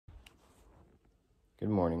Good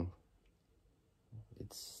morning.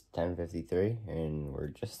 It's 10:53 and we're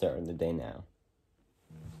just starting the day now.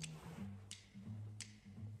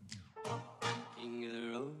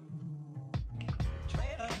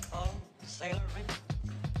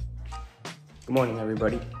 Good morning,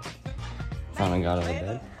 everybody. Finally got out of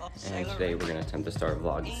bed, and today we're going to attempt to start a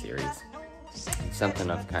vlog series. It's something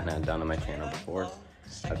I've kind of done on my channel before.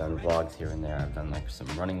 I've done vlogs here and there. I've done like some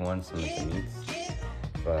running ones, some at the meets,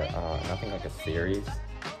 but nothing like a series.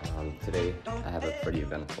 Today I have a pretty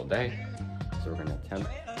eventful day, so we're going to attempt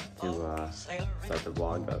to start the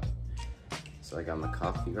vlog up. So I got my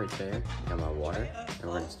coffee right there, I got my water, and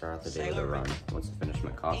we're going to start out the day with a run. Once I finish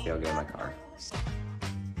my coffee, I'll get in my car.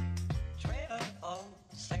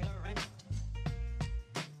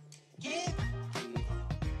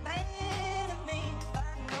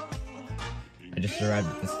 I just arrived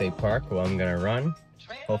at the state park where I'm gonna run.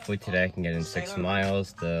 Hopefully today I can get in 6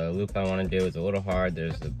 miles. The loop I want to do is a little hard.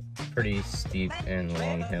 There's a pretty steep and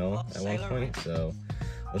long hill at one point, so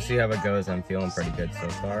we'll see how it goes. I'm feeling pretty good so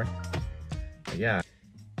far. But yeah.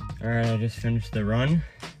 Alright, I just finished the run.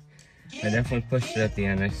 I definitely pushed it at the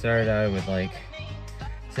end. I started out with like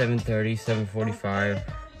 7:30, 7:45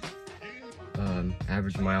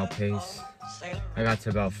 average mile pace. I got to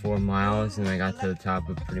about 4 miles and I got to the top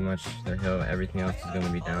of pretty much the hill. Everything else is going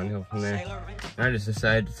to be downhill from there. And I just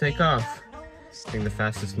decided to take off. I think the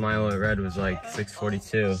fastest mile I read was like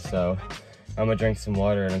 6:42, so I'm gonna drink some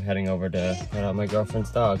water and I'm heading over to let out my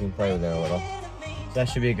girlfriend's dog and play with her a little. So that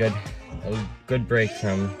should be a good break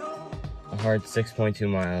from a hard 6.2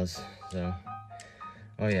 miles. So,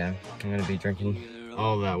 oh yeah, I'm gonna be drinking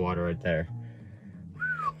all of that water right there.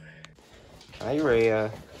 Hi,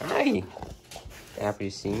 Rhea. Hi.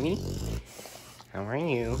 Happy to see me. How are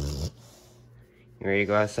you? You ready to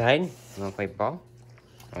go outside? You wanna play ball?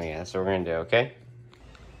 Oh yeah, that's what we're gonna do, okay?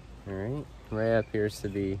 Alright, Rhea appears to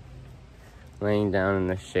be laying down in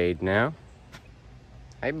the shade now.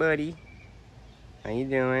 Hi, buddy. How you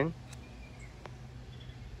doing?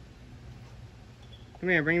 Come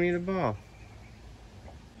here, bring me the ball.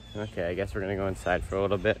 Okay, I guess we're gonna go inside for a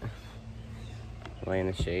little bit. Lay in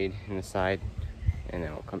the shade, in the side, and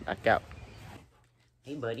then we'll come back out.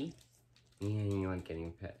 Hey, buddy. Yeah, you like getting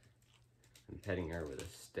a pet. I'm petting her with a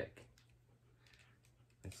stick.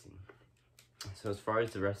 Let's see. So as far as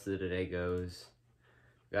the rest of the day goes,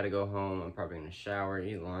 gotta go home. I'm probably gonna shower,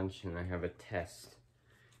 eat lunch, and I have a test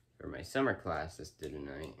for my summer class that's due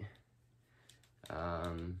tonight.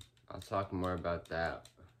 I'll talk more about that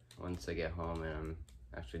once I get home and I'm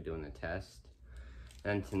actually doing the test.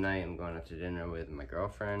 Then tonight I'm going out to dinner with my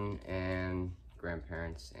girlfriend and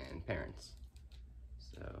grandparents and parents.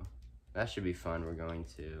 So that should be fun. We're going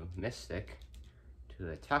to Mystic, to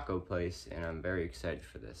the taco place, and I'm very excited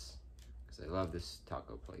for this because I love this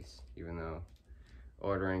taco place. Even though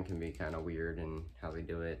ordering can be kind of weird in how they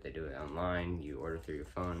do it online. You order through your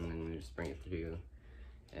phone and they just bring it to you.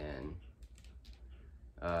 And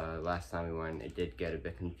last time we went, it did get a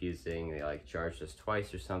bit confusing. They like charged us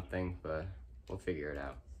twice or something, but we'll figure it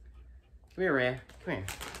out. Come here, Rhea. Come here.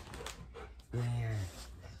 Yeah.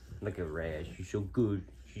 Look at Rhea. She's so good.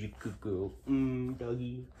 She's a good girl.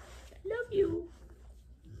 Doggy. I love you.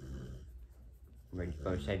 Ready to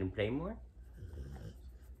go outside and play more?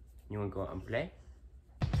 You want to go out and play?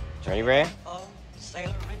 Ready, Rhea? Oh,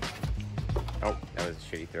 that was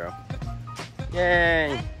a shitty throw.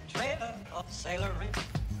 Yay!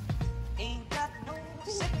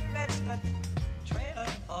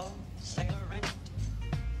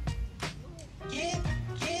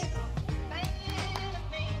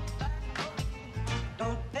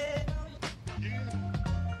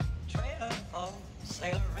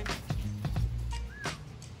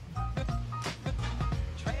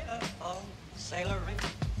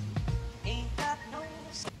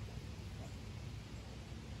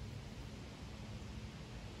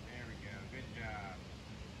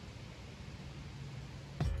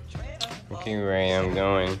 Okay, Ray, I'm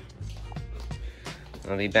going.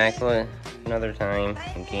 I'll be back another time,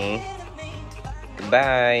 okay?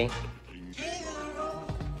 Goodbye.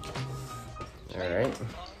 Alright.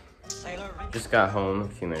 Just got home a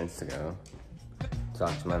few minutes ago.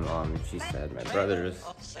 Talked to my mom, and she said my brother's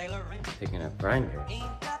picking up grinders.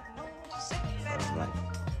 So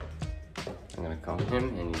I'm gonna call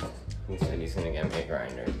him, and he said he's gonna get me a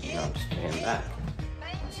grinder, and I'll just pay him back.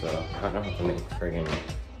 So I don't have to make friggin'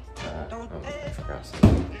 oh, I forgot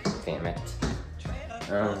something. Damn it.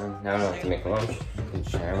 Now I don't have to make lunch,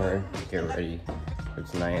 shower, get ready for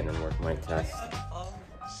tonight, and then work my test.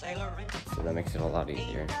 So that makes it a lot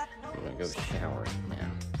easier. I'm gonna go shower now.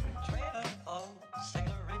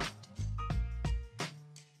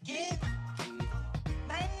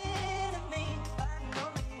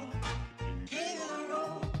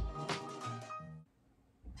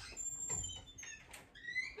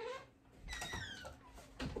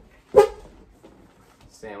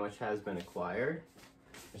 sandwich has been acquired.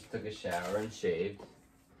 Just took a shower and shaved.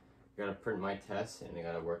 Gotta print my tests and I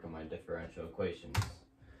gotta work on my differential equations.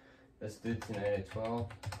 That's due tonight at 12.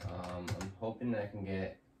 I'm hoping that I can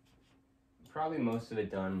get probably most of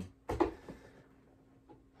it done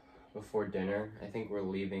before dinner. I think we're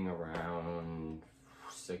leaving around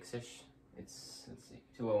 6-ish. It's, let's see,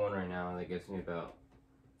 2:01 right now. That gives me about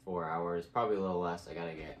 4 hours, probably a little less. I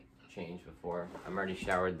gotta get changed before. I'm already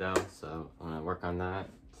showered though, so I'm gonna work on that.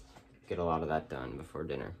 Get a lot of that done before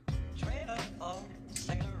dinner.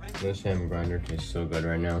 This ham grinder tastes so good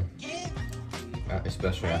right now.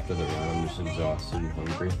 Especially after the run, I'm just exhausted and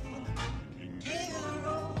hungry.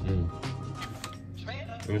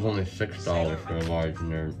 It was only $6 for a large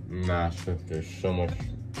and they're massive. There's so much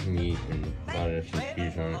meat and lettuce and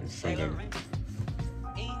cheese on it. It's so good.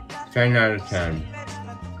 10 out of 10.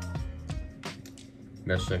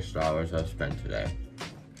 Best $6 I've spent today.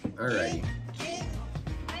 Alrighty.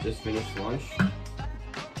 Just finished lunch.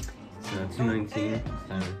 It's now 2:19. It's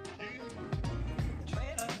time.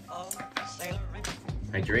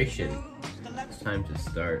 Hydration. It's time to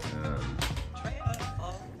start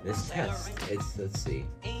this test. It's, let's see.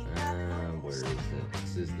 Where is it?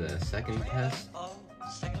 This is the second test.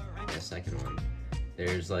 Yeah, second one.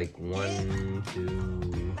 There's like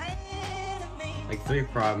 3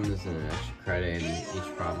 problems and an extra credit, and each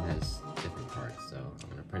problem has different parts. So I'm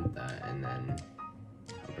gonna print that and then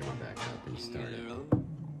I'll bring it back up and start it.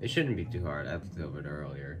 It shouldn't be too hard. I have to do it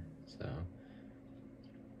earlier. So,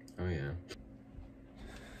 oh yeah.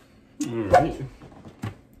 Alright.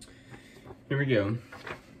 Here we go.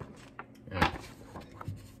 Yeah.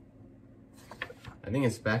 I think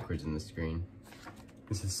it's backwards in the screen.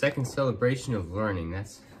 It's the second celebration of learning.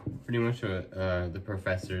 That's pretty much what the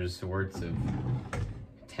professor's words of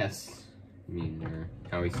test mean, or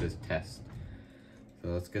how he says test. So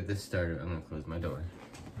let's get this started. I'm gonna close my door.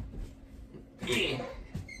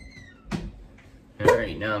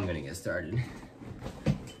 Alright, now I'm gonna get started.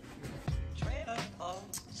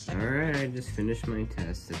 Alright, I just finished my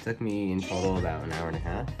test. It took me in total about an hour and a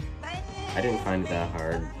half. I didn't find it that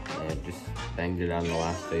hard. I just banged it out on the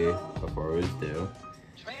last day before it was due.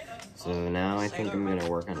 So now I think I'm gonna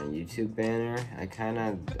work on a YouTube banner. I kind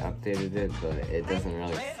of updated it, but it doesn't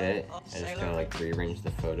really fit. I just gotta like rearrange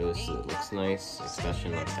the photos so it looks nice,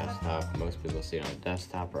 especially on my desktop. Most people see it on a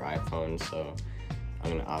desktop or iPhone, so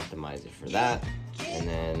I'm gonna optimize it for that. And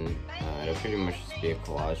then it'll pretty much just be a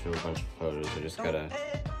collage of a bunch of photos. I just gotta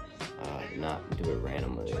not do it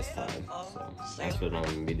randomly this time. So that's what I'm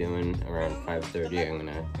gonna be doing. Around 5:30, I'm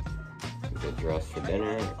gonna get dressed for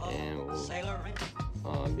dinner, and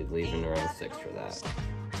we'll be leaving around 6 for that.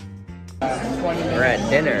 We're at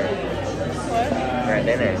dinner. What? We're at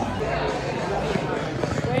dinner.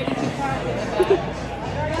 Where did you park?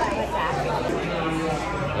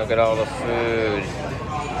 Look at all the food.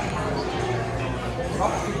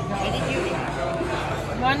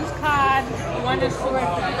 One's cod, one is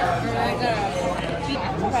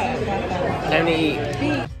Time to eat.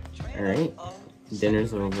 Alright,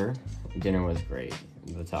 dinner's over. Dinner was great.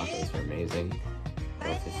 The tacos were amazing.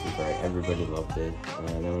 Breakfast was great. Everybody loved it.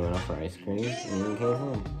 Then we went out for ice cream and then came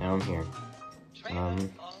home. Now I'm here.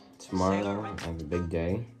 Tomorrow I have a big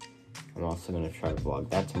day. I'm also going to try to vlog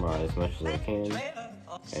that tomorrow as much as I can.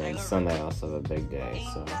 And Sunday I also have a big day.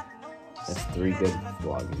 So that's 3 good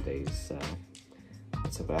vlogging days. So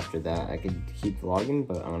after that I could keep vlogging,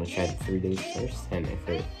 but I want to try the 3 days first. And if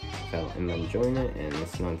I'm enjoying it and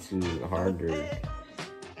it's not too hard or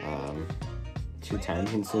too time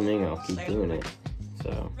consuming, I'll keep doing it.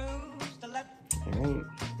 So, alright,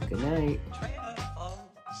 good night.